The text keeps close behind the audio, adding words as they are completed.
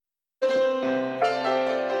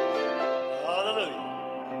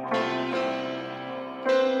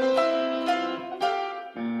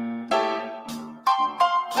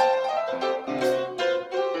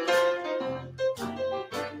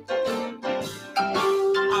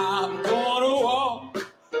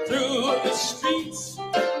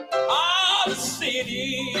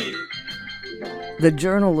The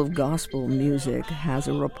Journal of Gospel Music has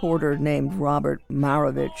a reporter named Robert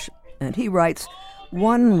Marovich, and he writes,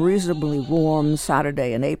 one reasonably warm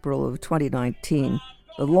Saturday in April of 2019,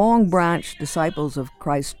 the Long Branch Disciples of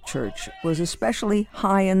Christ Church was especially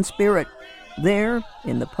high in spirit. There,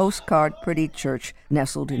 in the postcard pretty church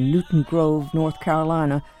nestled in Newton Grove, North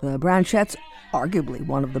Carolina, the Branchettes, arguably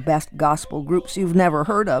one of the best gospel groups you've never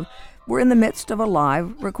heard of, were in the midst of a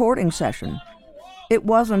live recording session. It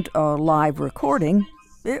wasn't a live recording,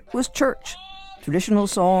 it was church. Traditional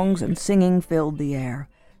songs and singing filled the air,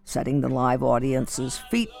 setting the live audience's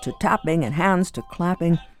feet to tapping and hands to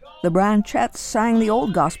clapping. The Branchettes sang the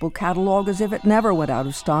old gospel catalog as if it never went out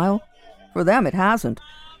of style. For them, it hasn't.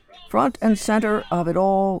 Front and center of it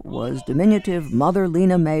all was diminutive Mother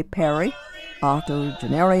Lena Mae Perry,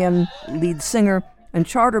 octogenarian, lead singer, and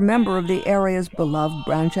charter member of the area's beloved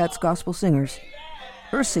Branchettes Gospel Singers.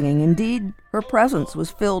 Her singing, indeed, her presence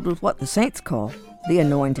was filled with what the saints call the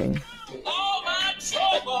anointing. All my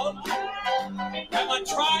trouble and my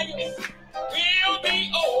trials will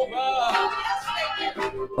be over.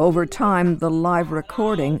 Over time, the live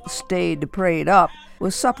recording, Stayed Prayed Up,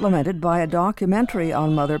 was supplemented by a documentary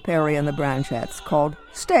on Mother Perry and the Branchettes called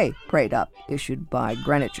Stay Prayed Up, issued by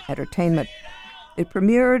Greenwich Entertainment. It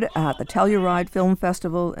premiered at the Telluride Film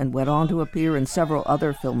Festival and went on to appear in several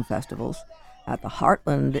other film festivals. At the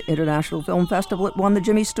Heartland International Film Festival, it won the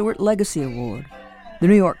Jimmy Stewart Legacy Award. The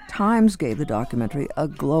New York Times gave the documentary a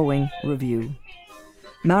glowing review.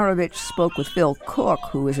 Marovich spoke with Phil Cook,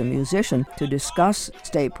 who is a musician, to discuss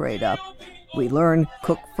Stay Prayed Up. We learn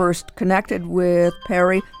Cook first connected with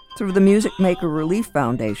Perry through the Music Maker Relief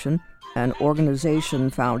Foundation, an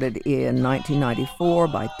organization founded in 1994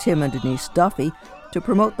 by Tim and Denise Duffy to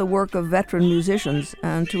promote the work of veteran musicians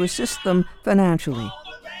and to assist them financially.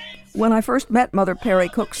 When I first met Mother Perry,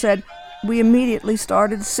 Cook said, we immediately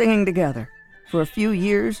started singing together. For a few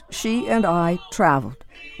years, she and I traveled.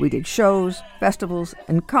 We did shows, festivals,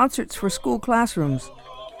 and concerts for school classrooms.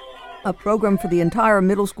 A program for the entire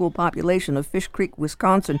middle school population of Fish Creek,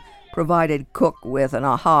 Wisconsin, provided Cook with an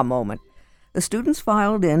aha moment. The students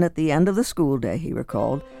filed in at the end of the school day, he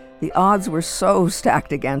recalled. The odds were so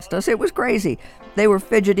stacked against us, it was crazy. They were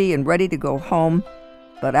fidgety and ready to go home.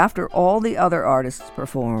 But after all the other artists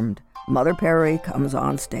performed, Mother Perry comes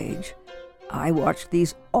on stage. I watched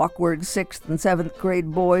these awkward 6th and 7th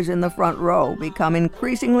grade boys in the front row become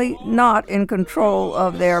increasingly not in control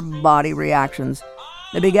of their body reactions.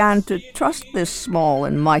 They began to trust this small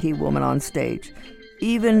and mighty woman on stage.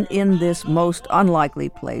 Even in this most unlikely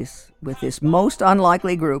place, with this most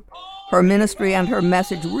unlikely group, her ministry and her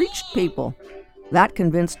message reached people. That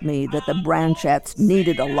convinced me that the Branchettes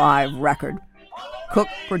needed a live record. Cook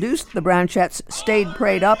produced the Branchettes' Stayed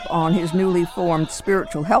Prayed Up on his newly formed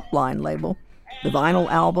Spiritual Helpline label. The vinyl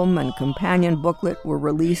album and companion booklet were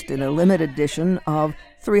released in a limited edition of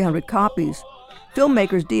 300 copies.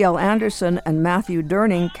 Filmmakers D.L. Anderson and Matthew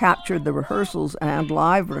Durning captured the rehearsals and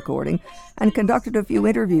live recording and conducted a few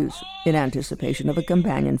interviews in anticipation of a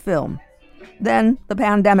companion film. Then the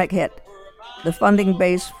pandemic hit. The funding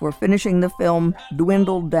base for finishing the film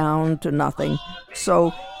dwindled down to nothing.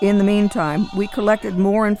 So, in the meantime, we collected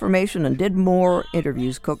more information and did more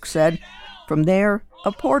interviews, Cook said. From there,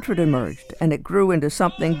 a portrait emerged, and it grew into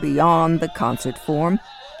something beyond the concert form,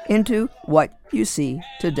 into what you see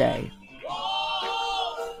today.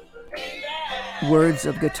 Words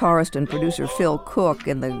of guitarist and producer Phil Cook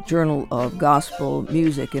in the Journal of Gospel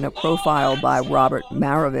Music in a profile by Robert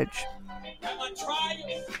Marovich.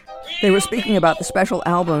 They were speaking about the special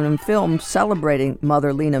album and film celebrating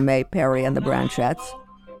Mother Lena Mae Perry and the Branchettes.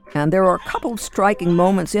 And there are a couple striking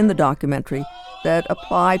moments in the documentary that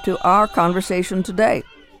apply to our conversation today.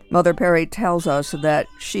 Mother Perry tells us that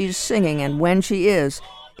she's singing, and when she is,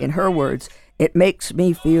 in her words, it makes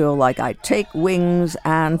me feel like I take wings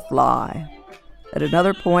and fly. At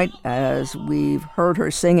another point, as we've heard her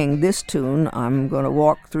singing this tune, I'm going to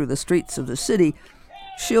walk through the streets of the city,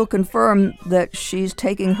 she'll confirm that she's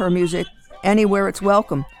taking her music anywhere it's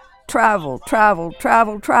welcome. Travel, travel,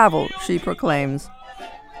 travel, travel, she proclaims.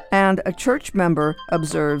 And a church member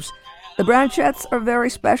observes, the Branchettes are very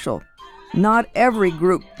special. Not every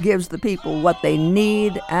group gives the people what they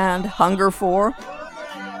need and hunger for.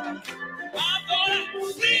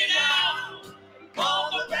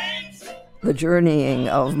 The journeying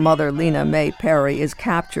of Mother Lena Mae Perry is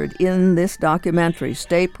captured in this documentary,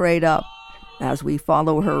 Stay Prayed Up, as we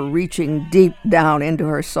follow her reaching deep down into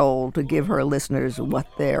her soul to give her listeners what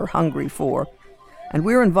they're hungry for. And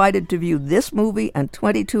we're invited to view this movie and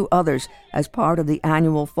 22 others as part of the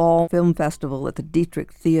annual Fall Film Festival at the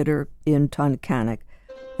Dietrich Theater in Tunkhannock.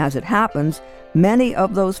 As it happens, many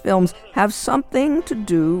of those films have something to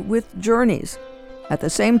do with journeys. At the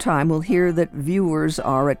same time, we'll hear that viewers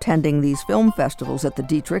are attending these film festivals at the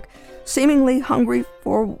Dietrich, seemingly hungry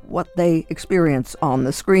for what they experience on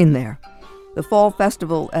the screen there. The Fall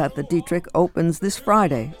Festival at the Dietrich opens this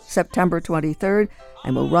Friday, September 23rd,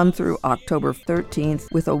 and will run through October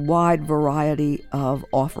 13th with a wide variety of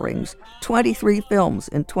offerings. 23 films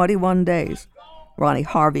in 21 days. Ronnie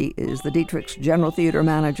Harvey is the Dietrich's general theater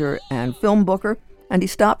manager and film booker, and he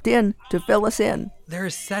stopped in to fill us in. There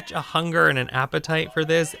is such a hunger and an appetite for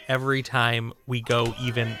this every time we go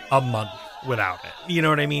even a month without it. You know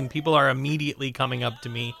what I mean? People are immediately coming up to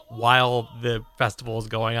me while the festival is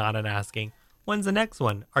going on and asking, when's the next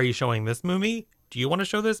one? Are you showing this movie? Do you want to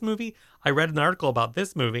show this movie? I read an article about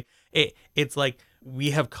this movie. It's like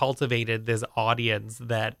we have cultivated this audience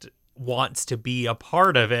that wants to be a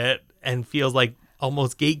part of it and feels like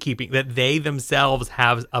almost gatekeeping, that they themselves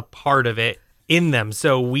have a part of it in them.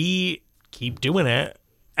 So we keep doing it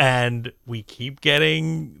and we keep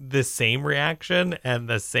getting the same reaction and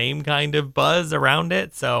the same kind of buzz around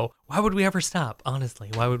it. So why would we ever stop?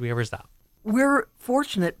 Honestly, why would we ever stop? We're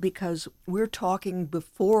fortunate because we're talking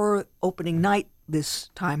before opening night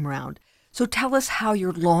this time round. So tell us how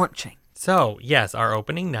you're launching. So yes, our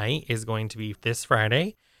opening night is going to be this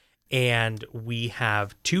Friday, and we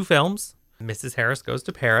have 2 films. Mrs. Harris Goes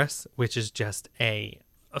to Paris, which is just a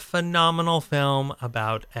phenomenal film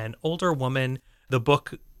about an older woman. The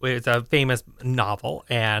book is a famous novel,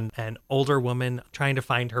 and an older woman trying to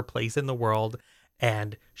find her place in the world,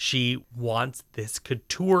 and she wants this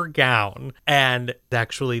couture gown. And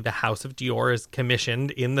actually, the House of Dior is commissioned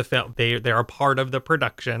in the film. They're a part of the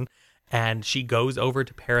production, and she goes over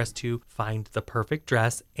to Paris to find the perfect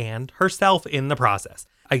dress and herself in the process.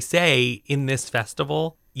 I say in this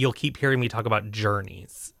festival, you'll keep hearing me talk about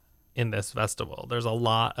journeys. In this festival, there's a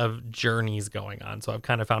lot of journeys going on. So I've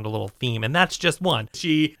kind of found a little theme, and that's just one.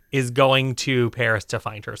 She is going to Paris to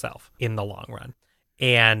find herself in the long run.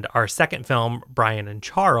 And our second film, Brian and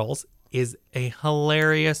Charles, is a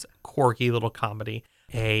hilarious, quirky little comedy.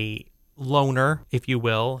 A loner, if you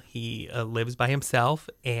will. He lives by himself,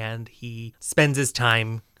 and he spends his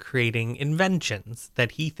time creating inventions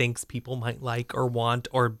that he thinks people might like or want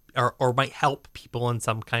or might help people in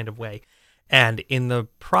some kind of way. And in the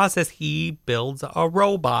process, he builds a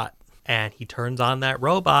robot, and he turns on that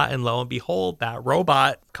robot, and lo and behold, that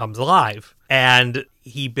robot comes alive. And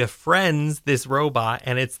he befriends this robot,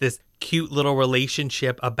 and it's this cute little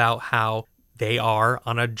relationship about how they are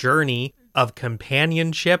on a journey of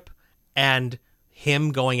companionship and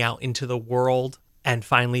him going out into the world and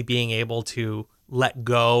finally being able to let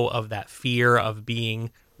go of that fear of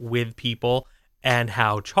being with people, and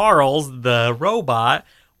how Charles, the robot,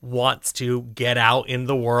 wants to get out in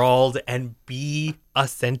the world and be a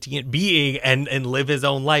sentient being and live his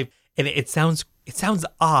own life. And it sounds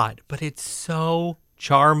odd, but it's so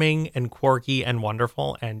charming and quirky and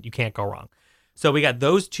wonderful, and you can't go wrong. So we got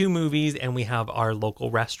those 2 movies, and we have our local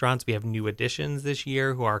restaurants. We have new additions this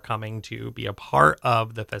year who are coming to be a part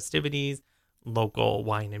of the festivities. Local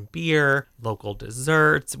wine and beer, local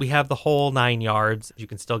desserts. We have the whole 9 yards. You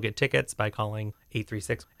can still get tickets by calling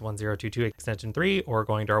 836-1022 extension 3 or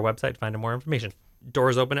going to our website to find out more information.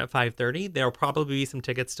 Doors open at 5:30. There'll probably be some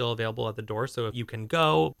tickets still available at the door, so if you can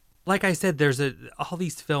go. Like I said, all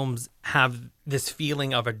these films have this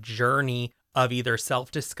feeling of a journey of either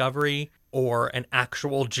self-discovery or an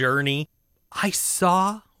actual journey. I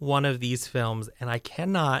saw one of these films, and I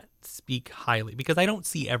cannot speak highly because I don't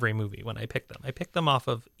see every movie when I pick them. I pick them off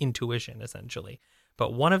of intuition, essentially.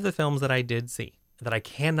 But one of the films that I did see that I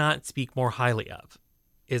cannot speak more highly of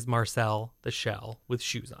is Marcel the Shell with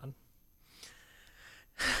Shoes On.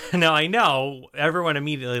 Now, I know everyone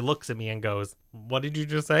immediately looks at me and goes, what did you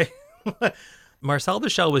just say? Marcel the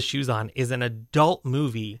Shell with Shoes On is an adult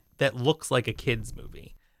movie that looks like a kid's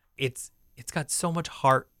movie. It's got so much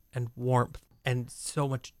heart and warmth and so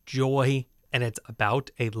much joy, and it's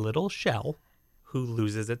about a little shell who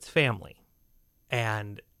loses its family.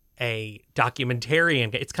 And a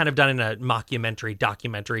documentarian, it's kind of done in a mockumentary,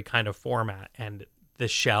 documentary kind of format, and the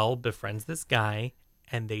shell befriends this guy,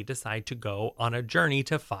 and they decide to go on a journey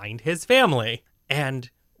to find his family.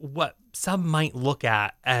 And what some might look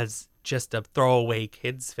at as just a throwaway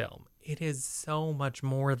kids film, it is so much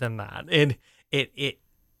more than that. And it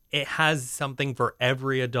has something for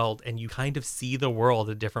every adult, and you kind of see the world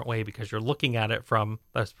a different way because you're looking at it from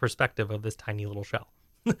the perspective of this tiny little shell.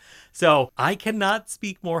 So I cannot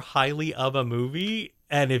speak more highly of a movie.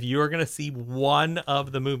 And if you're going to see one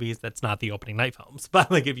of the movies, that's not the opening night films,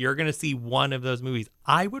 but like if you're going to see one of those movies,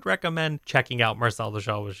 I would recommend checking out Marcel the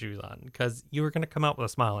Shell with Shoes On, because you are going to come out with a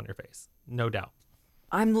smile on your face. No doubt.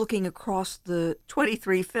 I'm looking across the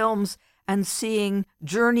 23 films and seeing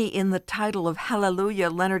Journey in the title of Hallelujah,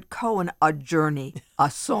 Leonard Cohen, a journey,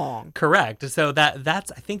 a song. Correct. So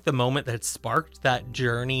that's, I think, the moment that sparked that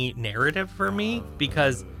journey narrative for me,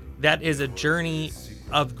 because that is a journey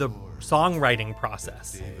of the songwriting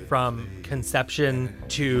process, from conception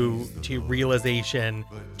to realization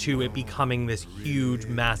to it becoming this huge,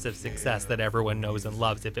 massive success that everyone knows and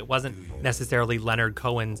loves. If it wasn't necessarily Leonard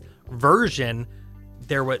Cohen's version,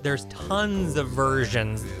 there's tons of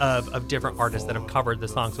versions of different artists that have covered the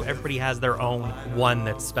song. So everybody has their own one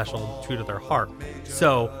that's special, true to their heart.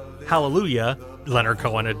 So Hallelujah, Leonard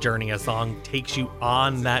Cohen, a journey, a song, takes you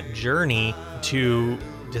on that journey to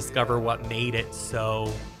discover what made it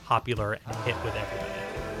so popular and hit with everybody.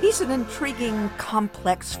 He's an intriguing,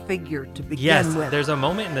 complex figure to begin yes, with. Yes, there's a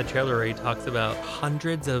moment in the trailer where he talks about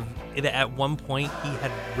at one point he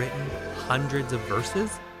had written hundreds of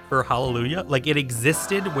verses for Hallelujah. Like, it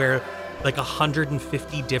existed where like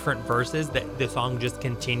 150 different verses that the song just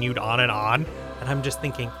continued on. And I'm just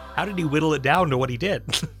thinking, how did he whittle it down to what he did?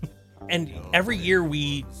 And every year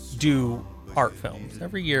we do art films.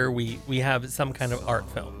 Every year we have some kind of art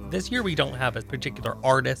film. This year we don't have a particular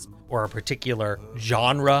artist or a particular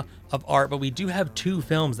genre of art, but we do have two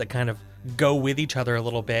films that kind of go with each other a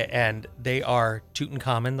little bit, and they are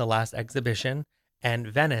Tutankhamun, The Last Exhibition, and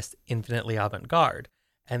Venice, Infinitely Avant-Garde.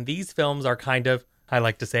 And these films are kind of, I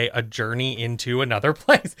like to say, a journey into another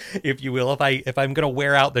place, if you will. If I'm going to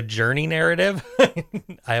wear out the journey narrative,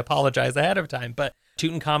 I apologize ahead of time. But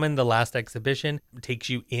Tutankhamun, The Last Exhibition, takes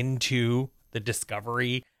you into the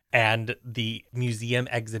discovery and the museum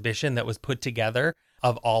exhibition that was put together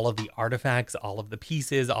of all of the artifacts, all of the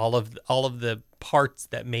pieces, all of the parts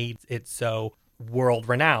that made it so world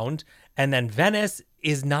renowned. And then Venice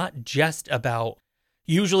is not just about,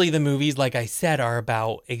 usually the movies, like I said, are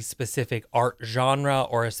about a specific art genre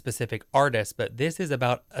or a specific artist, but this is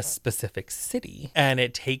about a specific city. And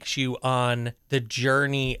it takes you on the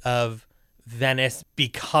journey of Venice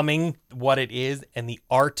becoming what it is, and the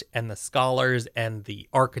art and the scholars and the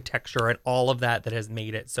architecture and all of that has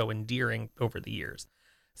made it so endearing over the years.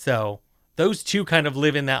 So those two kind of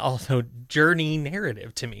live in that also journey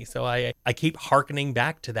narrative to me. So I keep hearkening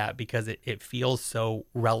back to that because it feels so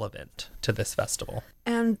relevant to this festival.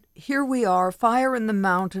 And here we are. Fire in the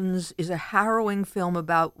Mountains is a harrowing film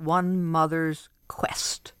about one mother's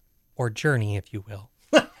quest. Or journey, if you will.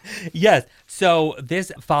 Yes. So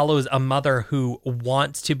this follows a mother who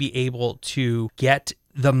wants to be able to get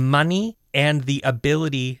the money and the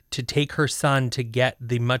ability to take her son to get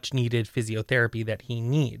the much needed physiotherapy that he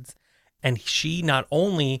needs. And she not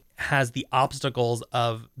only has the obstacles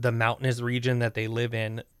of the mountainous region that they live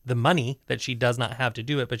in, the money that she does not have to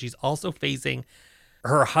do it, but she's also facing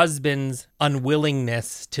her husband's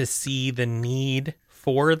unwillingness to see the need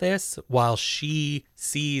for this, while she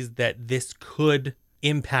sees that this could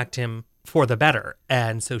impact him for the better.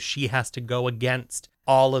 And so she has to go against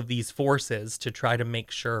all of these forces to try to make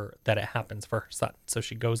sure that it happens for her son. So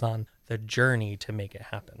she goes on the journey to make it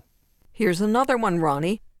happen. Here's another one,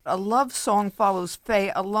 Ronnie. A love song follows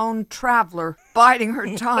Faye, a lone traveler, biding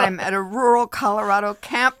her time at a rural Colorado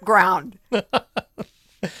campground.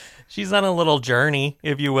 She's on a little journey,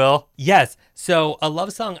 if you will. Yes. So a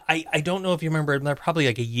love song, I don't know if you remember, probably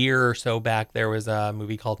like a year or so back, there was a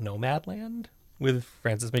movie called Nomadland with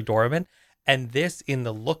Frances McDormand. And this, in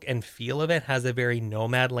the look and feel of it, has a very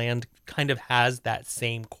Nomadland, kind of has that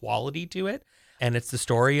same quality to it. And it's the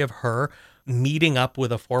story of her meeting up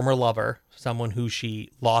with a former lover, someone who she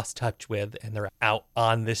lost touch with, and they're out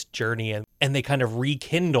on this journey, and they kind of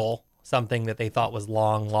rekindle something that they thought was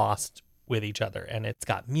long lost with each other. And it's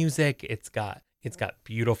got music, it's got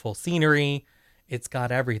beautiful scenery, it's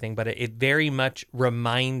got everything, but it very much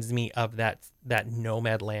reminds me of that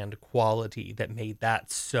Nomadland quality that made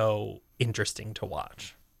that so interesting to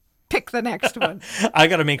watch. Pick the next one. I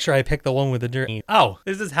got to make sure I pick the one with the journey. Oh,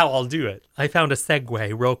 this is how I'll do it. I found a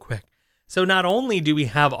segue real quick. So not only do we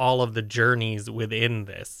have all of the journeys within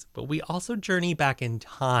this, but we also journey back in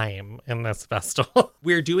time in this festival.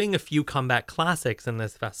 We're doing a few comeback classics in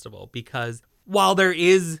this festival because while there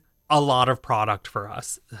is a lot of product for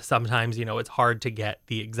us, sometimes, it's hard to get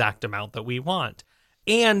the exact amount that we want.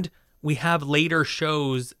 And we have later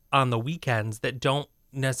shows on the weekends that don't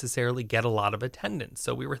necessarily get a lot of attendance.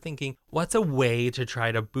 So we were thinking, what's a way to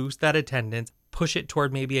try to boost that attendance, push it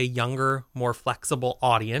toward maybe a younger, more flexible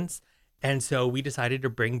audience, And so we decided to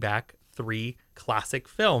bring back 3 classic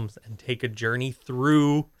films and take a journey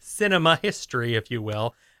through cinema history, if you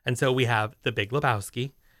will. And so we have The Big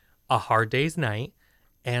Lebowski, A Hard Day's Night,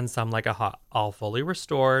 and Some Like It Hot, all fully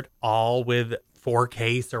restored, all with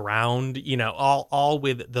 4K surround, all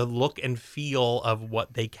with the look and feel of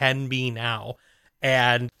what they can be now.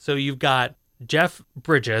 And so you've got Jeff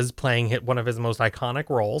Bridges playing one of his most iconic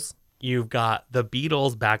roles. You've got the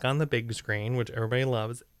Beatles back on the big screen, which everybody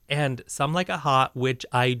loves, and Some Like It Hot, which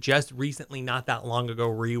I just recently, not that long ago,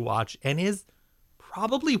 rewatched and is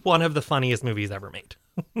probably one of the funniest movies ever made.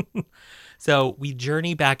 So we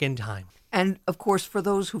journey back in time. And, of course, for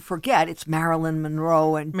those who forget, it's Marilyn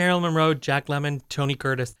Monroe. And Marilyn Monroe, Jack Lemmon, Tony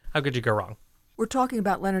Curtis. How could you go wrong? we're talking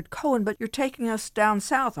about Leonard Cohen, but you're taking us down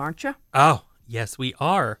south, aren't you? Oh, yes, we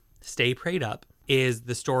are. Stay Prayed Up is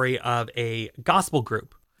the story of a gospel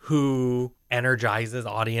group who energizes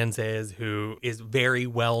audiences, who is very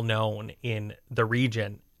well known in the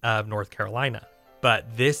region of North Carolina.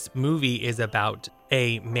 But this movie is about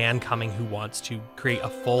a man coming who wants to create a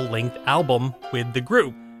full-length album with the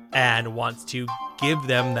group and wants to give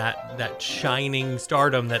them that shining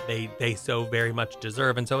stardom that they so very much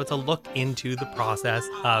deserve. And so it's a look into the process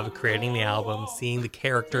of creating the album, seeing the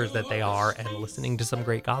characters that they are, and listening to some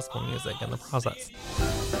great gospel music in the process.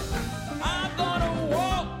 I'm gonna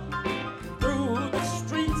walk through the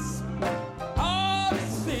streets of the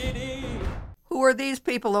city. Who are these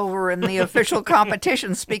people over in the official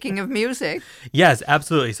competition, speaking of music? Yes,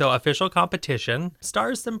 absolutely. So Official Competition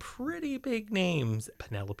stars some pretty big names.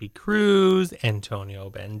 Penelope Cruz, Antonio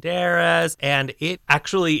Banderas, and it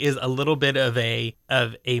actually is a little bit of a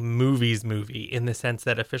movies movie in the sense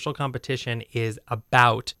that Official Competition is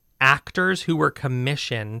about actors who were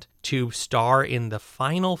commissioned to star in the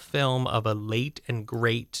final film of a late and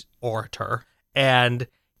great orator. And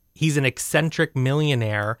he's an eccentric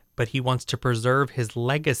millionaire, but he wants to preserve his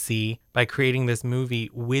legacy by creating this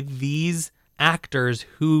movie with these actors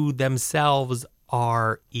who themselves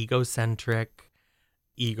are egocentric,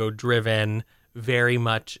 ego-driven, very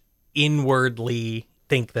much inwardly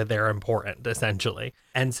think that they're important, essentially.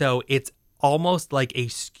 And so it's almost like a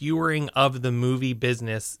skewering of the movie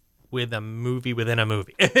business with a movie within a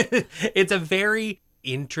movie. It's a very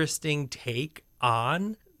interesting take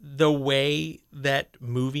on the way that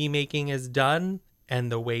movie making is done and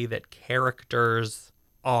the way that characters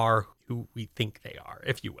are who we think they are,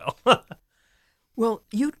 if you will. Well,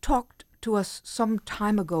 you talked to us some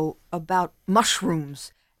time ago about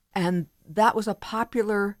Mushrooms, and that was a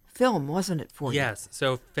popular film, wasn't it, for you? Yes.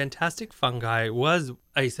 So Fantastic Fungi was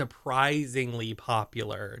a surprisingly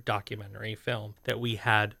popular documentary film that we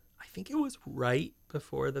had, I think it was right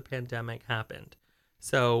before the pandemic happened.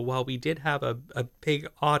 So while we did have a big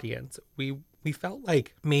audience, we felt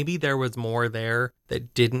like maybe there was more there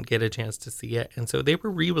that didn't get a chance to see it. And so they were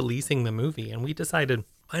re-releasing the movie, and we decided,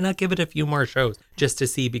 why not give it a few more shows just to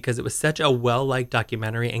see, because it was such a well-liked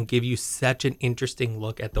documentary and give you such an interesting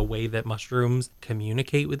look at the way that mushrooms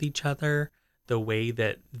communicate with each other, the way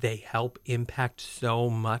that they help impact so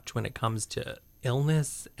much when it comes to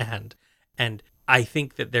illness. And I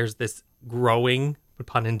think that there's this growing,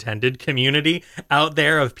 pun intended, community out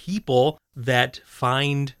there of people that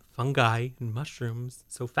find fungi and mushrooms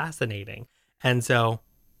so fascinating. And so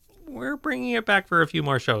we're bringing it back for a few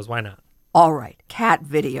more shows. Why not? All right, cat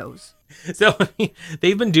videos. So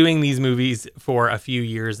they've been doing these movies for a few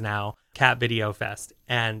years now, Cat Video Fest,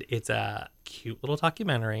 and it's a cute little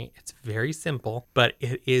documentary. It's very simple, but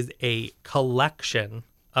it is a collection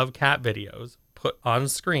of cat videos put on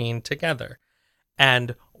screen together.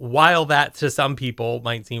 And while that to some people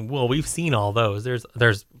might seem, well, we've seen all those,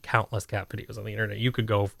 there's countless cat videos on the internet. You could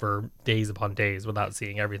go for days upon days without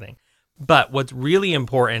seeing everything. But what's really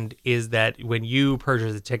important is that when you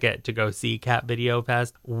purchase a ticket to go see Cat Video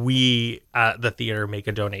Fest, we at the theater make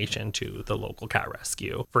a donation to the local cat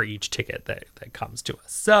rescue for each ticket that comes to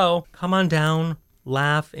us. So come on down,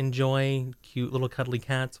 laugh, enjoy cute little cuddly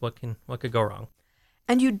cats. What could go wrong?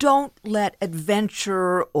 And you don't let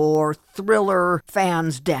adventure or thriller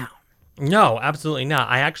fans down. No, absolutely not.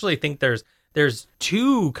 I actually think there's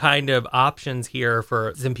two kind of options here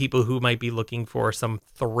for some people who might be looking for some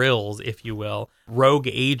thrills, if you will. Rogue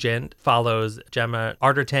Agent follows Gemma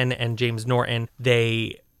Arterton and James Norton.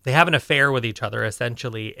 They have an affair with each other,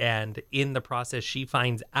 essentially, and in the process, she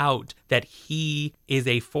finds out that he is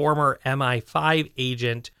a former MI5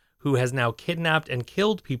 agent who has now kidnapped and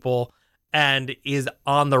killed people and is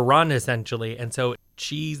on the run, essentially. And so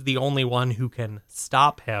she's the only one who can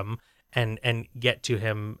stop him and get to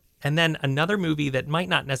him. And then another movie that might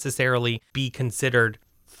not necessarily be considered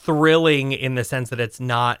thrilling in the sense that it's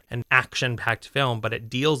not an action-packed film, but it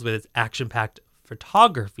deals with its action-packed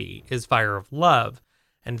photography, is Fire of Love.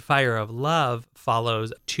 And Fire of Love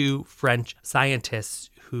follows two French scientists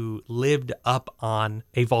who lived up on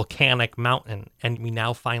a volcanic mountain. And we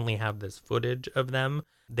now finally have this footage of them.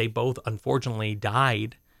 They both unfortunately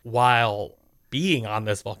died while being on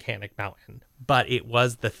this volcanic mountain. But it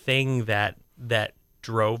was the thing that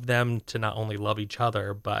drove them to not only love each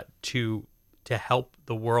other, but to help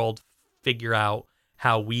the world figure out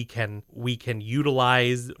how we can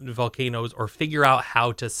utilize volcanoes or figure out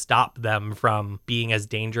how to stop them from being as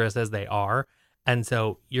dangerous as they are. And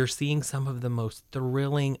so you're seeing some of the most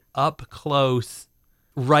thrilling, up close,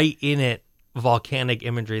 right in it volcanic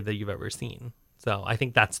imagery that you've ever seen. So I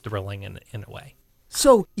think that's thrilling in a way.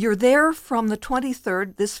 So you're there from the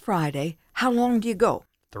 23rd, this Friday. How long do you go?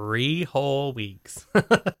 3 whole weeks.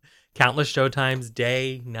 Countless showtimes,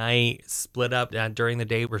 day, night, split up. During the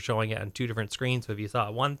day, we're showing it on 2 different screens. So if you saw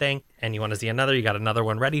one thing and you want to see another, you got another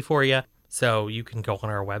one ready for you. So you can go on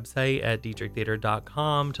our website at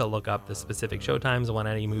dietrichtheater.com to look up the specific showtimes and what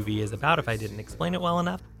any movie is about if I didn't explain it well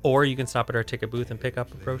enough. Or you can stop at our ticket booth and pick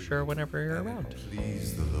up a brochure whenever you're around.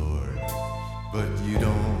 Please the Lord, but you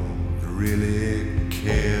don't really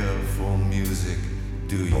care for music,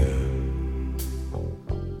 do you?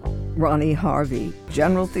 Ronnie Harvey,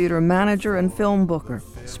 General Theater Manager and Film Booker,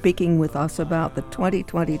 speaking with us about the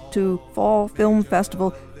 2022 Fall Film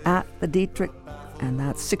Festival at the Dietrich, and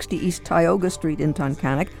that's 60 East Tioga Street in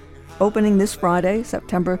Tunkhannock, opening this Friday,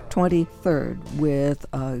 September 23rd, with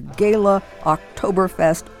a gala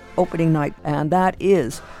Oktoberfest opening night, and that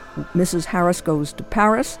is Mrs. Harris Goes to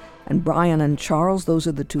Paris and Brian and Charles. Those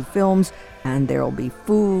are the 2 films, and there'll be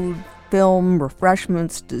food, film,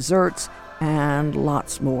 refreshments, desserts, and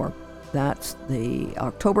lots more. That's the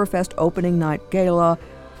Oktoberfest opening night gala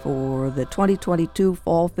for the 2022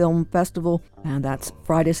 Fall Film Festival, and that's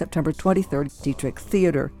Friday, September 23rd,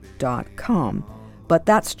 dietrichtheater.com. But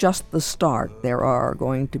that's just the start. There are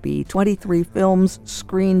going to be 23 films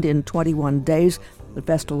screened in 21 days. The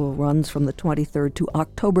festival runs from the 23rd to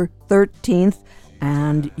October 13th,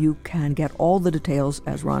 and you can get all the details,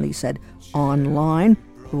 as Ronnie said, online,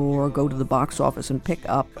 or go to the box office and pick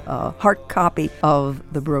up a hard copy of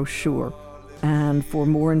the brochure. And for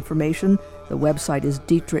more information, the website is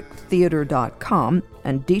dietrichtheater.com,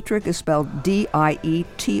 and Dietrich is spelled Dietrich,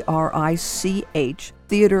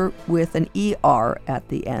 theater with an ER at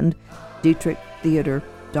the end,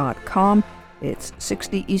 dietrichtheater.com. It's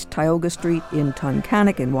 60 East Tioga Street in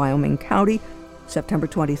Tunkhannock in Wyoming County, September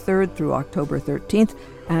 23rd through October 13th.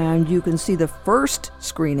 And you can see the first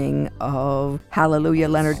screening of Hallelujah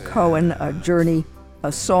Leonard Cohen, A Journey,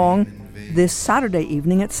 A Song, this Saturday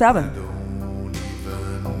evening at 7. I don't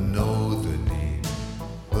even know the name,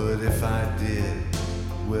 but if I did,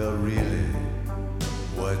 well really,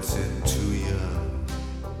 what's it to you?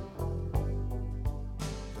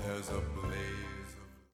 There's a